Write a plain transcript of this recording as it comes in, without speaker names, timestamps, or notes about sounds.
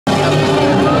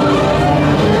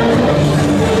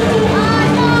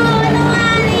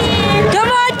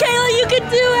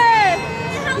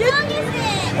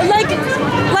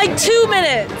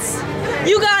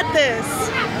You got this.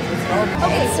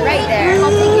 Okay, it's right there.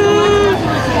 I'll take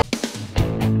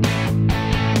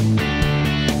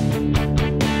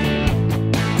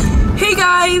it. Hey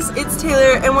guys, it's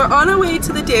Taylor and we're on our way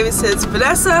to the Davises.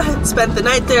 Vanessa had spent the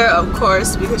night there, of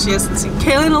course, because she hasn't seen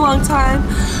Kayla in a long time.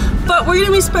 But we're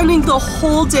gonna be spending the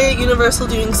whole day at Universal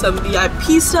doing some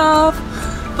VIP stuff.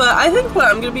 But I think what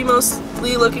I'm gonna be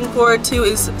mostly looking forward to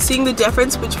is seeing the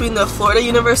difference between the Florida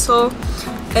Universal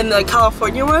and the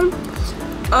California one.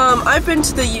 I've been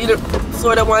to the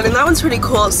Florida one and that one's pretty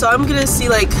cool, so I'm gonna see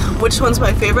like which one's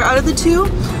my favorite out of the two.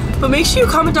 But make sure you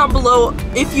comment down below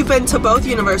if you've been to both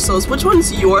Universals, which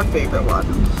one's your favorite one.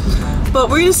 But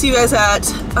we're gonna see you guys at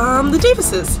the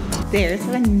Davises. There's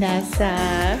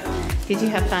Vanessa. Did you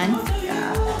have fun?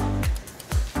 Yeah.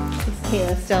 Is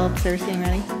Kayla still upstairs getting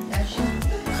ready? Yeah,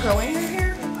 she's curling her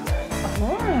hair.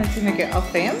 Oh, she's gonna get all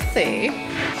fancy.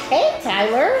 Hey,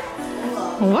 Tyler.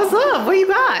 What's up? What you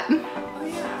got? Oh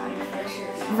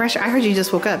yeah, Fresh. I heard you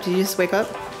just woke up. Did you just wake up?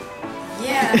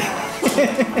 yeah.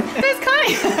 It's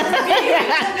Connie.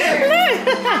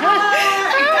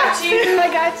 I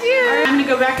got you. I'm gonna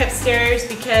go back upstairs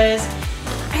because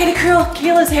I gotta curl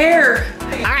Kayla's hair. All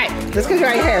right, let's go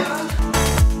dry your hair.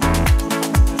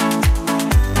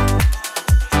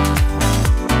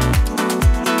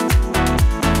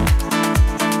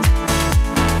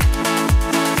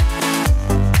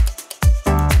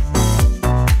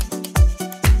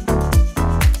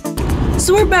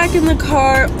 So we're back in the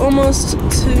car, almost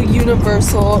to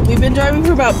Universal. We've been driving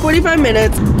for about 45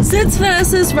 minutes. Since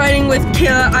Vanessa's riding with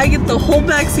Kayla, I get the whole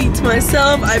back seat to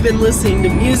myself. I've been listening to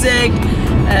music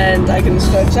and I can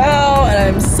stretch out and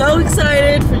I'm so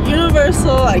excited for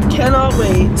Universal. I cannot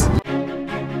wait.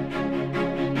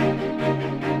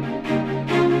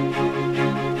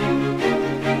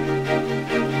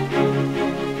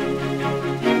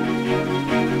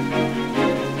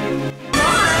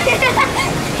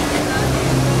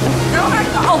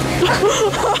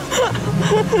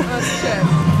 Oh shit.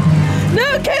 No,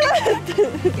 Kayla!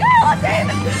 Kayla,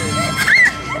 David!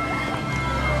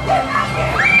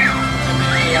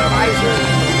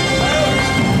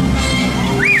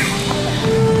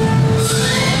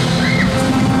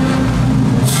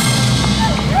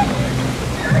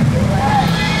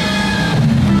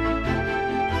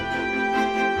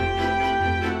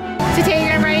 So today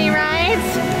you're gonna ride any rides?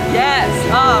 Yes,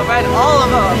 oh, ride all of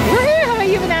them. Woohoo! How about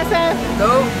you, Vanessa?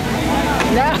 Nope.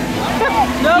 No.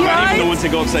 No Not even the rides? ones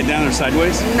that go upside down or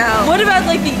sideways? No. What about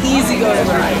like the easy go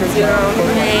rides, you know?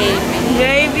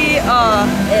 Maybe,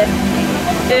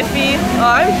 iffy.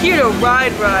 I'm here to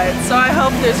ride rides, so I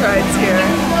hope there's rides here.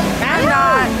 I'm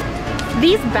not.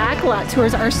 These backlot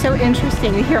tours are so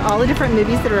interesting. You hear all the different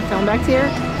movies that are filmed back here.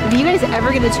 If you guys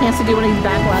ever get a chance to do one of these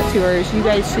backlot tours, you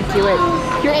guys should do it.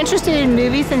 If you're interested in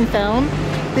movies and film,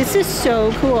 this is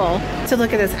so cool. So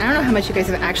look at this. I don't know how much you guys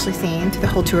have actually seen to the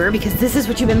whole tour because this is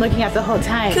what you've been looking at the whole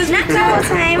time. Not the whole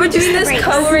time. We're doing this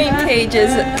coloring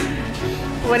pages.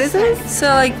 What is this? So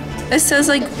like, it says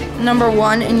like number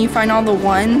 1 and you find all the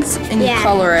ones and you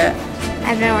color it.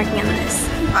 I've been working on this.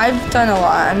 I've done a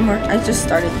lot. I just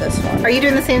started this one. Are you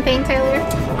doing the same thing, Taylor?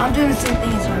 I'm doing the same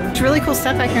thing as you. It's really cool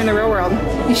stuff back here in the real world.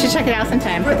 You should check it out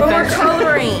sometime. But we're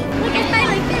coloring. Look, I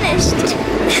finally finished.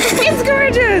 It's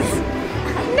gorgeous.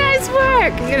 Nice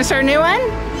work. You gonna start a new one?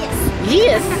 Yes.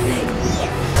 Yes.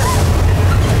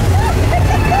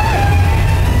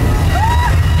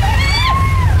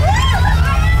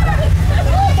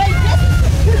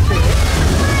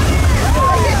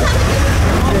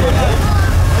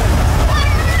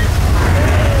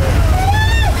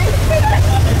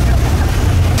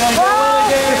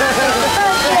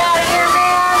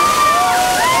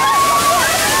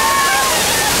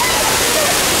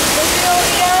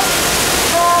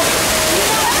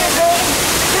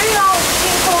 $3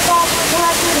 people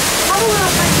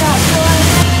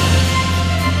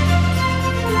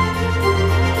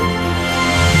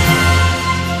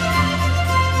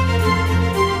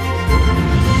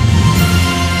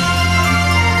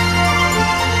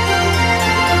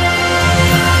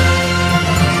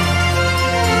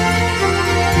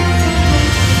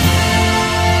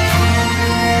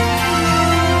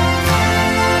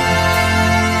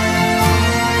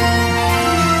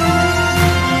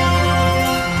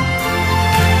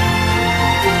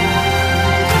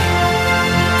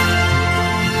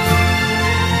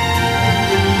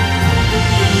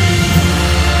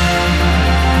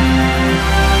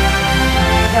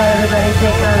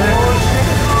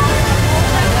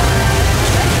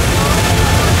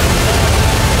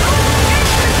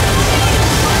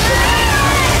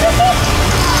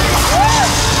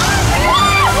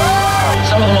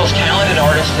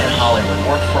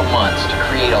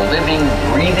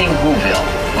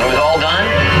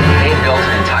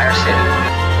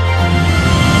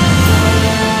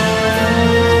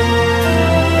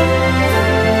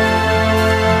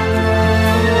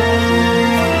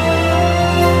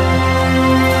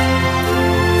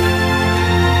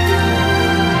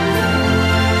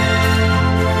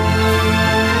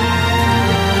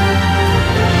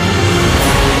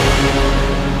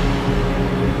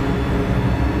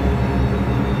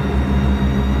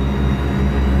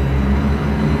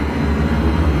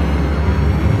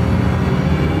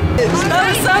That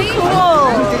was so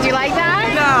cool. Did you like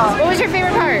that? No. What was your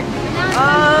favorite part?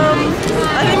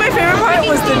 I think my favorite part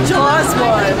was the Jaws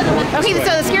one. Okay, so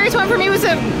the scariest one for me was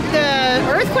the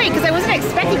earthquake because I wasn't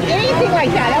expecting anything like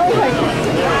that. I was like,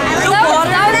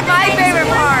 That was my favorite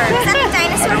part. Is that the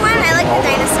dinosaur one? I like the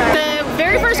dinosaur. the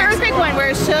very first earthquake one where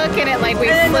it shook and it like we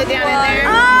slid down in there.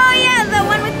 Oh yeah, the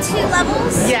one with 2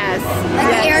 levels. Yes. Like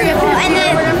the area pool, and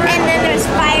then there's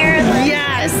fire.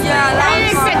 Yes. Yeah, I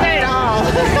didn't expect that at all.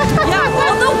 Yeah,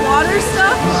 all the water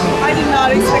stuff, I did not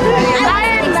expect any of that.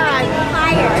 I did not.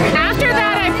 Fire. After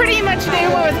that, I pretty much knew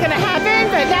what was going to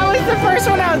happen, but that was the first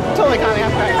one I was totally caught me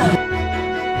off guard.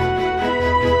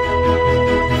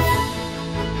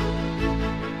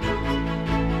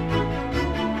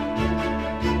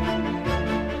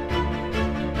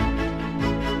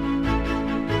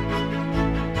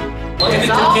 Look at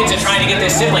the 2 kids are trying to get their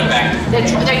sibling back. They're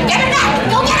get him back!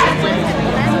 Go get him!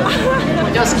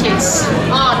 Those kids,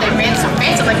 oh, they ran so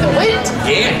fast like the wind.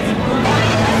 Yeah.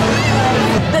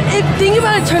 Think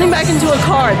about it turning back into a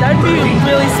car. That'd be a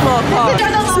really small car.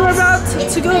 So we're about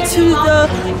to go to the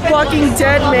Walking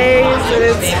Dead maze, and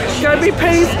it's gonna be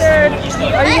pretty scary.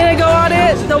 Are you gonna go on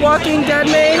it? The Walking Dead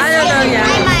maze? I don't know yet.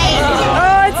 I might.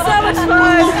 Oh, it's so much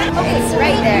fun. It's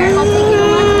right there. I'll take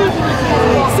it.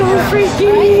 So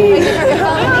freaky.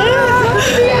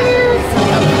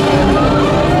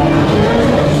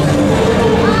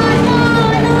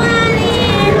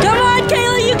 Come on,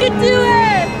 Kayla, you can do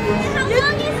it. How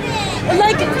long is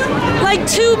it? Like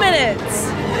 2 minutes.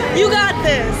 You got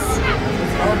this.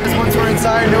 Just once we're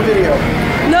inside, no video.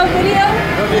 No video?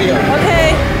 No video.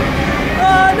 Okay.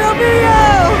 Oh, no video.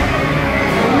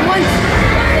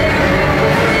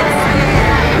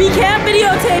 We can't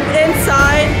videotape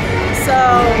inside, so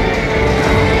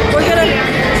we're gonna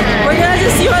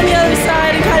just see you on the other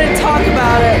side and kind of talk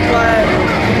about it. But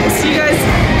we'll see you guys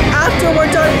after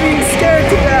we're done being scared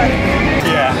to death.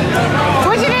 Yeah.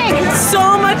 What'd you think?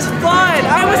 So much fun.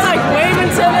 I was like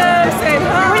waving to them, saying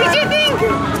hi. What did you think?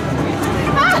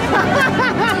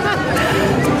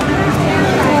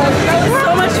 That was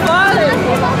so much fun.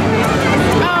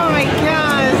 Oh my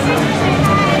gosh.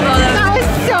 That was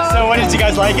So what, did you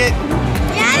guys like it?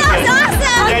 Yeah, that was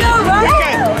awesome. I know,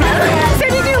 right? So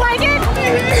did you like it?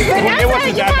 Vanessa, It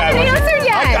wasn't you that bad. haven't answered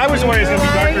yet. I was worried it was going to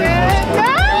be darker.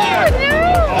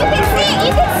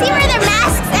 You could see where their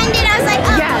masks ended. I was like,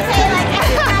 oh, Yes. okay, like.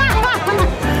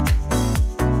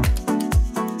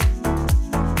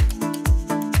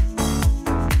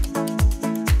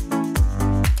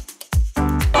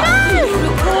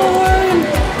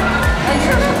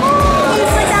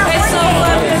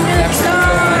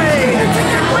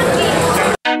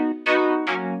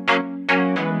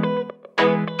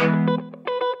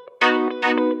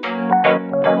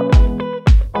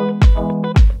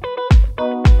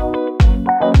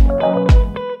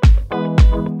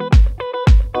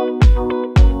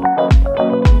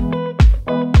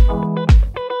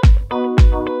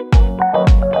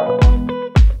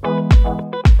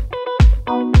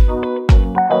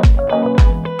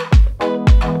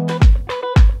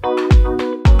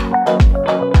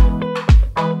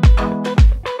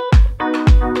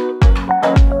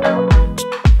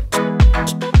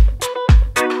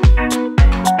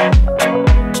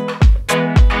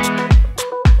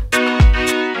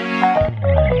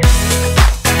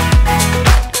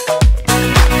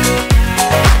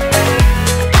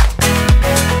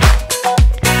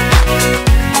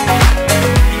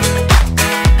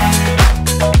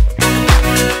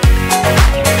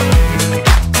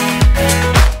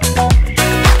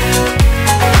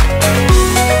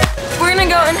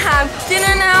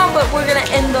 We're gonna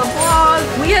end the vlog.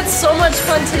 We had so much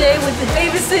fun today with the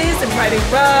Davises and riding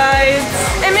rides.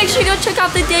 And make sure you go check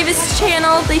out the Davis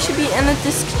channel. They should be in the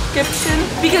description.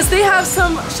 Because they have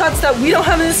some shots that we don't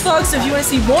have in this vlog, so if you want to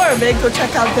see more of it, go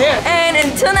check out there. And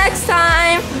until next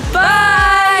time,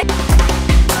 bye!